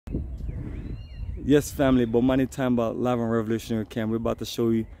Yes, family, Bomani time about Live on Revolutionary Camp. We're about to show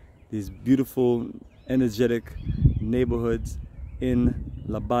you these beautiful, energetic neighborhoods in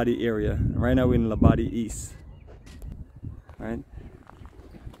Labodi area. Right now we're in Labodi East. Right?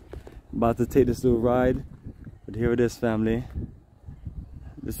 About to take this little ride, but here it is, family.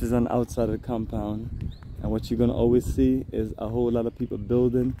 This is on the outside of the compound, and what you're gonna always see is a whole lot of people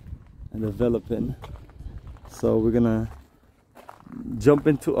building and developing. So we're gonna jump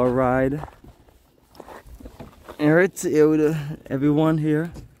into a ride. Alright, with everyone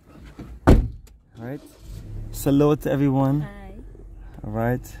here. Alright. Hello to everyone. Hi.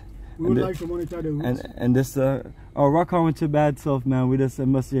 Alright. We would like to monitor the routes. And this rock on with your bad self, man. We just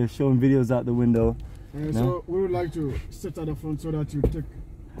must be showing videos out the window. So we would like to sit at the front so that you take.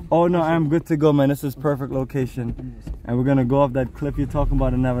 Oh no, I'm good to go, man. This is perfect location. And we're gonna go off that cliff you're talking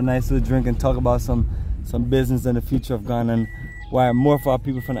about and have a nice little drink and talk about some business and the future of Ghana and why more of our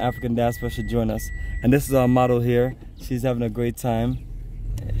people from the African diaspora should join us. And this is our model here. She's having a great time.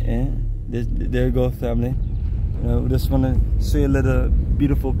 And there you go, family. You know, we just want to show you a little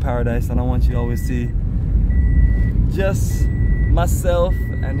beautiful paradise, and I want you to always see just myself.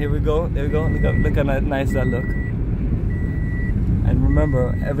 And here we go. There we go. Look how nice that look. And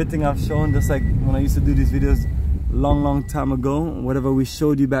remember, everything I've shown, just like when I used to do these videos long time ago, whatever we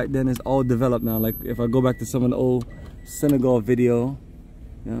showed you back then is all developed now. Like if I go back to some of the old Senegal video,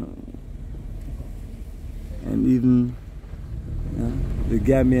 you know, and even the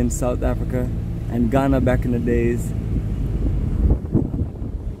Gambia in South Africa and Ghana back in the days.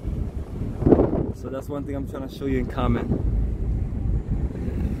 So that's one thing I'm trying to show you in common.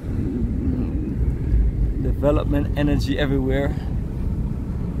 Development, energy everywhere.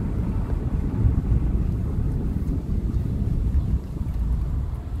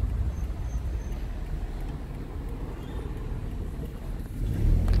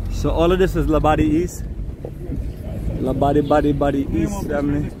 So all of this is Labodi East. Labodi East,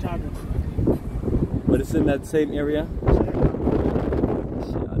 family. But it's in that same area.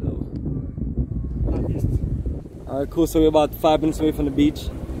 Shadow. Alright, cool. So we're about 5 minutes away from the beach.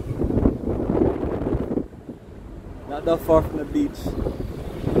 Not that far from the beach.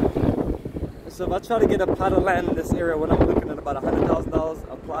 So if I try to get a plot of land in this area, when I'm looking at about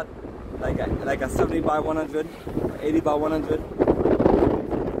 $100,000 a plot, like a 70 by 100, or 80 by 100.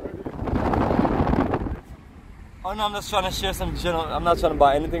 Oh no, I'm just trying to share some general, I'm not trying to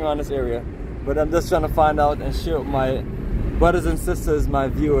buy anything around this area, but I'm just trying to find out and share with my brothers and sisters, my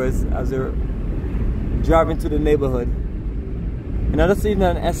viewers, as they're driving through the neighborhood. And now that's even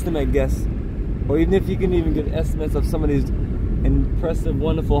an estimate guess, or even if you can even get estimates of some of these impressive,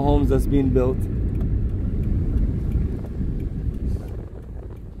 wonderful homes that's being built.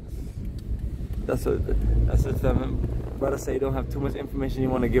 That's what brother say. You don't have too much information you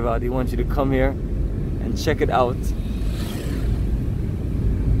want to give out. He wants you to come here and check it out.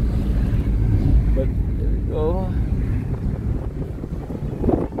 But there we go.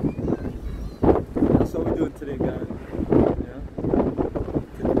 That's what we're doing today, guys. Yeah?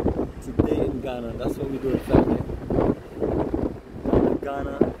 Today in Ghana, that's what we're doing, family.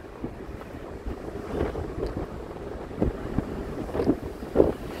 Ghana.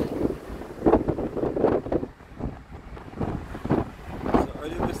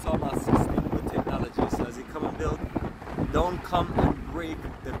 Don't come and break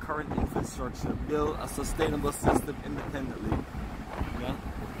the current infrastructure. Build a sustainable system independently. Yeah?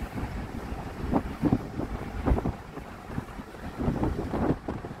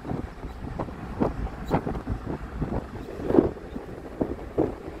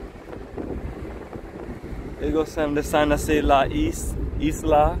 There you go, Sam. The sign that say La East, East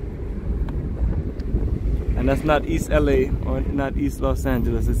La. And that's not East LA or not East Los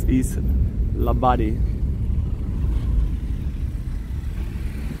Angeles, it's East Labodi.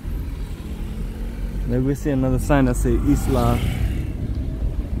 Maybe we see another sign that say Isla.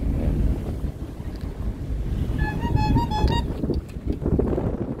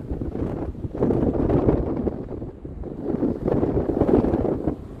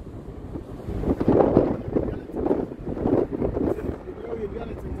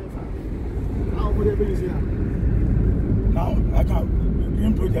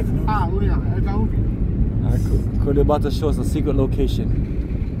 Cool. They're about to show us a secret location.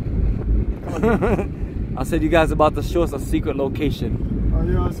 I said you guys are about to show us a secret location.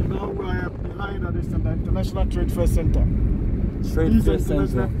 Yeah, so now we are behind the International Trade Fair Center. Trade Fair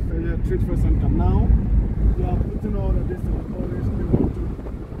Center. Trade Fair Center. Now we are putting all the distance, all this to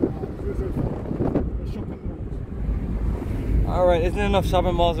the shopping mall. Alright, isn't there enough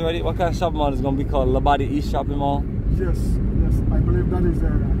shopping malls already? What kind of shopping mall is going to be called? Labodi East Shopping Mall? Yes, I believe that is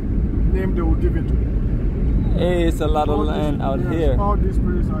name they will give it to. Hey, it's a lot of land out here. All these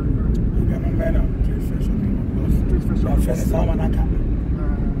places are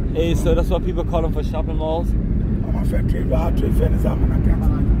Hey, so that's what people call them for shopping malls?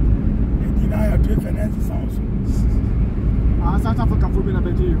 South Africa for being a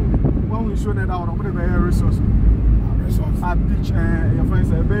better you. When we show that out, I'm going to be a resource. At beach, your friends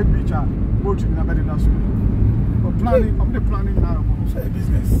say, beach, boat in a better than but planning, I'm the planning now. Say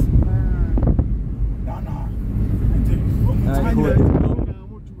business.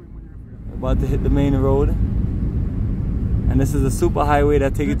 About to hit the main road. And this is a super highway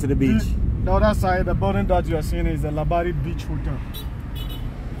that takes you to the beach. The other side, the building that you are seeing is the Labodi Beach Hotel.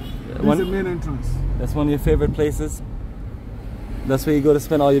 This is the main entrance. That's one of your favorite places? That's where you go to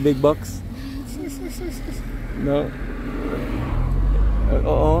spend all your big bucks? No?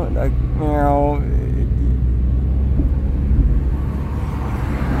 Uh-oh, like, meow.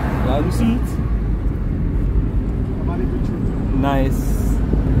 You see it? Labodi Beach Hotel. Nice.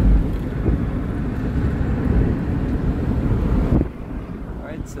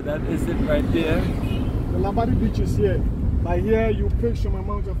 Alright, so that is it right there. The Labodi Beach is here. By here, you pay some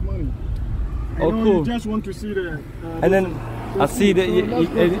amount of money. Oh, cool. You just want to see the... and then I see that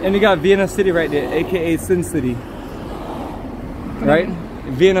and you got Vienna City right there, aka Sin City. Right?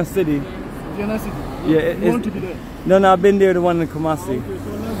 Vienna City. Vienna City? Yeah. You want to be there? No, I've been there, the one in Kumasi. Okay,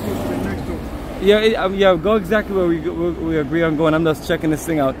 so let's go to the next door. Yeah, go exactly where we agree on going. I'm just checking this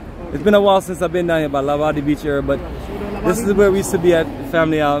thing out. Okay. It's been a while since I've been down here by Labodi Beach area, but this is where we used to be at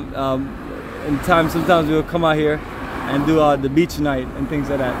family in time. Sometimes we would come out here and do the beach night and things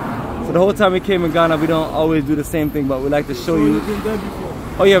like that. So the whole time we came in Ghana, we don't always do the same thing, but we like to show you. You've been there before?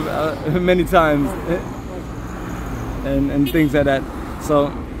 Oh yeah, many times, and things like that. So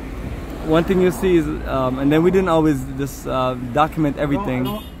one thing you see is, and then we didn't always just document everything.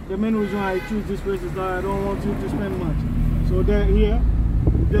 The main reason I choose this place is that I don't want you to spend much. So there, here,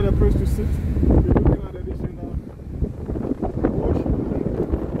 you get a place to sit. You're looking at this and wash.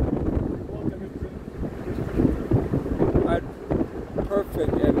 Alright,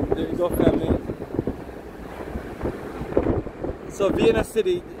 perfect. And there you go, family. So Vienna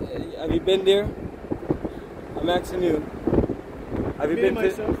City, have you been there? I'm asking you. Have you been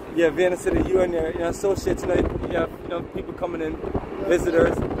to? Yeah, Vienna City. You and your associates, you have people coming in,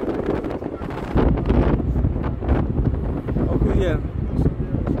 visitors. Okay, yeah.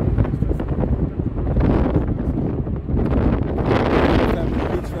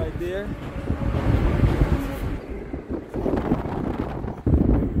 Family beach right there.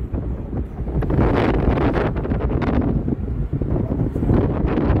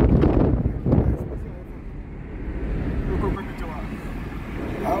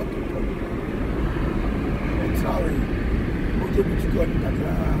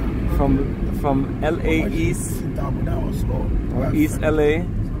 From LA East, or East LA,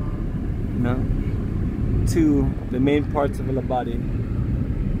 to the main parts of Labodi.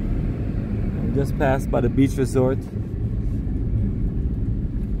 We just passed by the beach resort,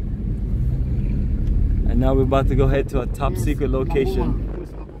 and now we're about to go head to a top secret location,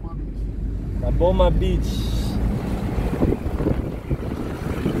 Bomani Beach.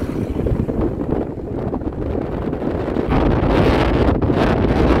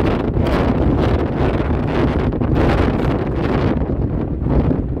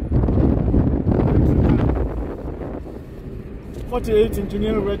 48th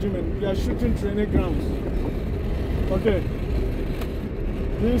Engineering Regiment. We are shooting training grounds. Okay.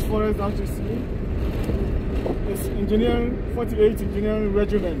 This forest that you see is 48th Engineering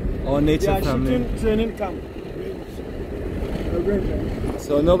Regiment. Or nature family. We are shooting training camp.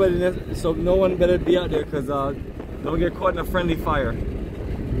 So no one better be out there because don't get caught in a friendly fire.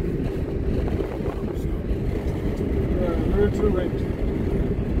 Military range.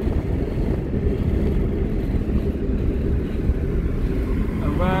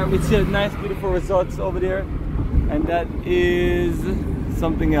 Alright, we see a nice beautiful resorts over there, and that is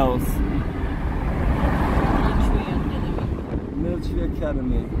something else. Military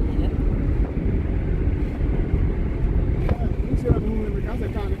Academy.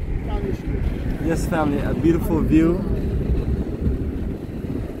 Yes, family, a beautiful view.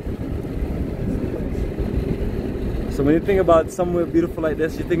 So when you think about somewhere beautiful like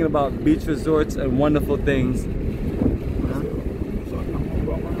this, you're thinking about beach resorts and wonderful things.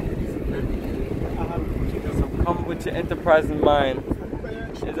 So come with your enterprising mind.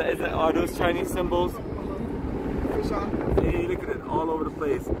 Are those Chinese symbols? Hey, look at it all over the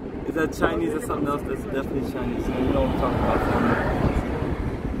place. Is that Chinese or something else? That's definitely Chinese. So you know what I'm talking about, family.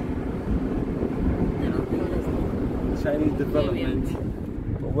 Chinese development.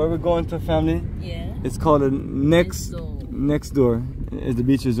 where we're going to, family? Yeah. It's called a Next Door. It's the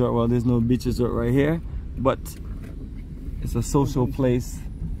beach resort. Well, there's no beach resort right here, but it's a social place.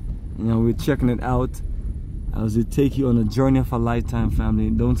 You know, we're checking it out as we take you on a journey of a lifetime, family.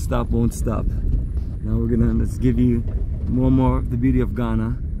 Don't stop, won't stop. Now let's give you more of the beauty of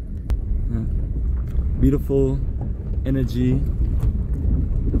Ghana. Beautiful energy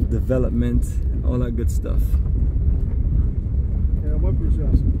of development and all that good stuff.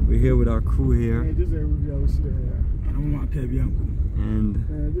 We're here with our crew here, and you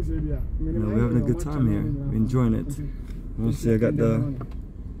know, we're having a good time here. We're enjoying it. You see, I got the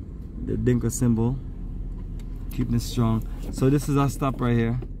Dinka symbol, keeping it strong. So this is our stop right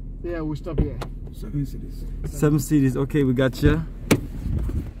here. Yeah, we stop here. 7 cities. 7 cities. Okay, we got you.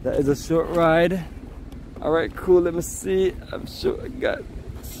 That is a short ride. All right, cool. Let me see. I'm sure I got.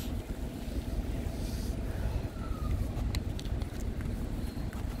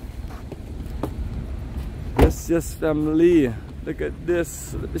 Yes, family. Look at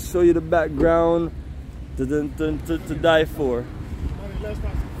this. Let me show you the background to die for.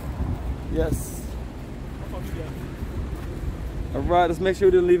 Yes. All right, let's make sure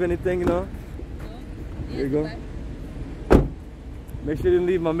we didn't leave anything, you know. There you go. Make sure you didn't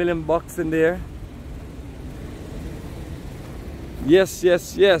leave my $1,000,000 in there. Yes.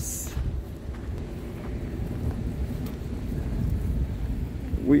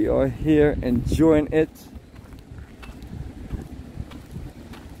 We are here enjoying it.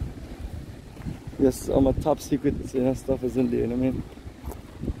 Yes, all my top secret stuff is in there, you know what I mean?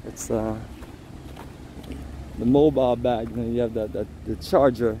 It's the mobile bag, you know, you have the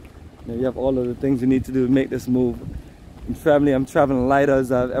charger, you know, you have all of the things you need to do to make this move. And family, I'm traveling lighter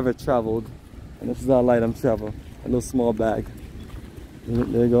as I've ever traveled, and this is how light I'm traveling. A little small bag.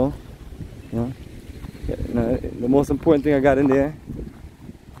 There you go. Yeah. You know, the most important thing I got in there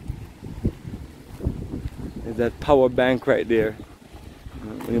is that power bank right there.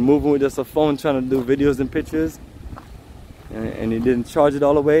 When you're moving with just a phone trying to do videos and pictures, and you didn't charge it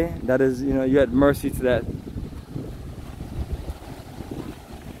all the way, that is, you know, you're at mercy to that.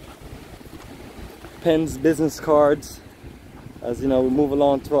 Pens, business cards, as you know, we move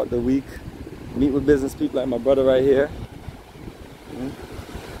along throughout the week, meet with business people like my brother right here.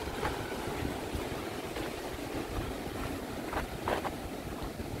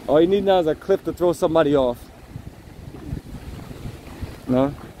 All you need now is a cliff to throw somebody off.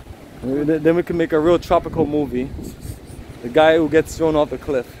 No? Then we can make a real tropical movie. The guy who gets thrown off the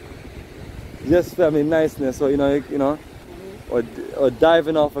cliff. Just family niceness, or you know, or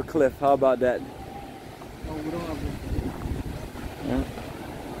diving off a cliff. How about that? No, we don't have it.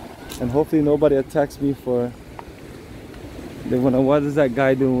 Yeah. And hopefully nobody attacks me for. They wonder what is that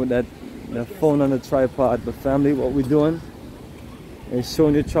guy doing with that phone on the tripod. But family, what we're doing is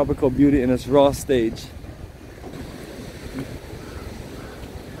showing you tropical beauty in its raw stage.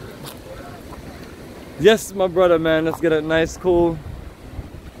 Yes, my brother, man. Let's get a nice, cold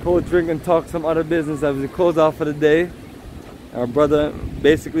drink and talk some other business as we close out for the day. Our brother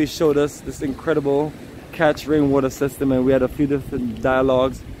basically showed us this incredible catch rainwater system, and we had a few different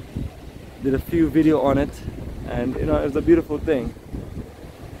dialogues, did a few video on it, and you know, it was a beautiful thing.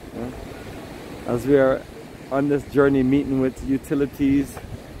 Yeah. As we are on this journey, meeting with utilities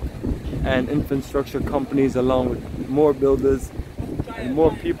and infrastructure companies, along with more builders and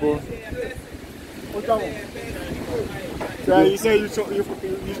more people. Yeah, you say you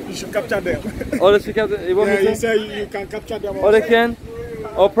should capture them. Oh, they should capture. Yeah, you say you can capture them. Oh, they can.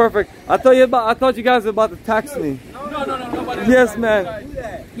 Oh, perfect. I thought you guys were about to tax me. No. Yes, man.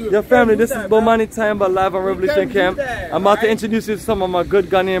 Your family, this is Bomani Time, but live on Revolution Camp. I'm about to introduce you to some of my good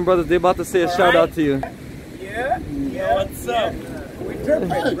Ghanaian brothers. They're about to say a shout out to you. Yeah. What's up?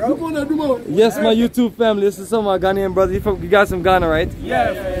 Bro. Yes, my YouTube family. This is some of my Ghanaian brothers. You guys from Ghana, right?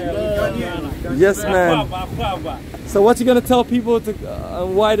 Yeah. Yes, man. So what you gonna tell people to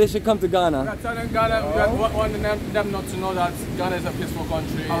why they should come to Ghana? We're telling Ghana, we want them not to know that Ghana is a peaceful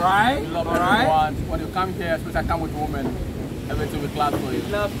country. Alright. We love everyone. When you come here, especially come with women, everything will be glad for you. We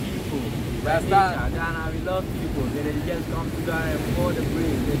love people. That's that. Ghana, we love people. Then they just come to Ghana for the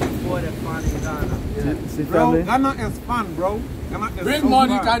break. They support the fun in Ghana. Yeah. See, Bro, family? Ghana is fun, bro. Ghana is bring so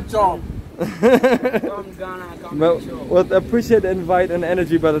money, fun. can't job. Come Ghana, come Well, appreciate the invite and the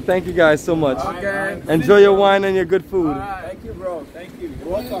energy, brother. Thank you guys so much. Okay. Enjoy your wine and your good food. Thank you, bro. Thank you. You're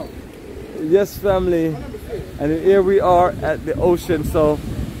welcome. Yes, family. And here we are at the ocean. So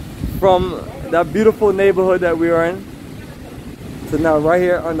from that beautiful neighborhood that we are in to now right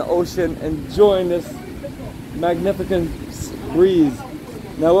here on the ocean, enjoying this magnificent breeze.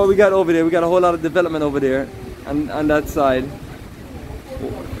 Now what we got over there, we got a whole lot of development over there on that side.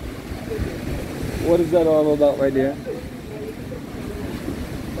 What is that all about right there?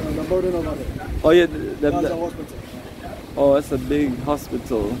 The building over there. Oh yeah, That's a hospital. oh, it's a big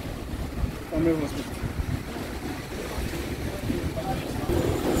hospital. Family hospital.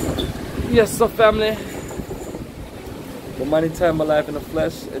 Yes, so family, Bomani time my life in the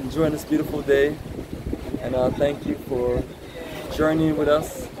flesh, enjoying this beautiful day, and thank you for journeying with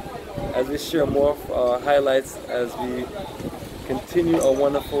us as we share more of our highlights as we continue our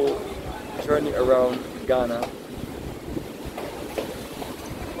wonderful journey around Ghana.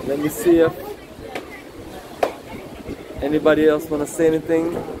 Let me see if anybody else want to say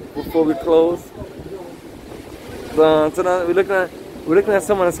anything before we close. So now we're looking at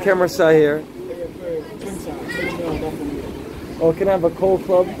someone's camera shot here. Oh, can I have a cold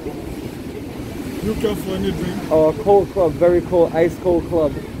club? You care for any drink? Oh, a cold club, very cold, ice cold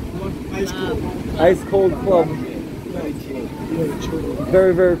club. What? Ice cold? Ice cold club.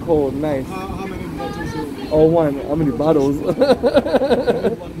 Very, very cold, nice. How many bottles do you? Oh, one. How many bottles?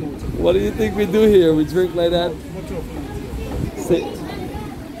 What do you think we do here? We drink like that?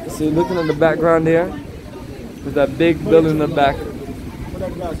 So you're looking at the background there? With that big building in the back.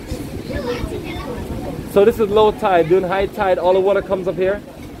 So this is low tide. During high tide, all the water comes up here?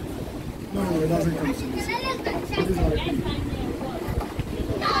 No, it doesn't come to this. It is not a peak.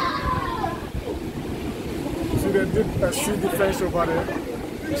 See, they did a sea defense over there.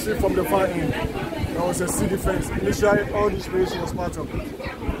 You see from the far end, there was a sea defense. Initially, all this place was part of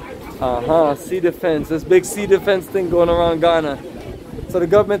it. Sea defense. This big sea defense thing going around Ghana. So the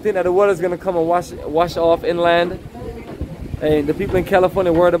government think that the water is going to come and wash off inland. And the people in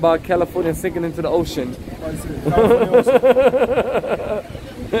California worried about California sinking into the ocean.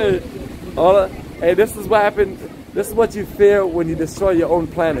 Hey, this is what happened. This is what you fear when you destroy your own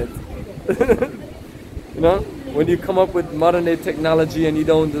planet. You know, when you come up with modern day technology and you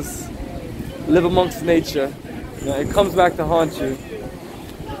don't just live amongst nature, you know, it comes back to haunt you.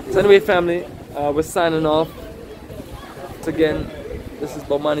 So anyway, family, we're signing off. So again, this is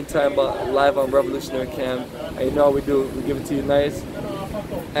Bomani Time live on Revolutionary Cam. And you know what we do, we give it to you nice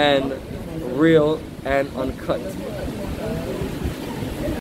and real and uncut.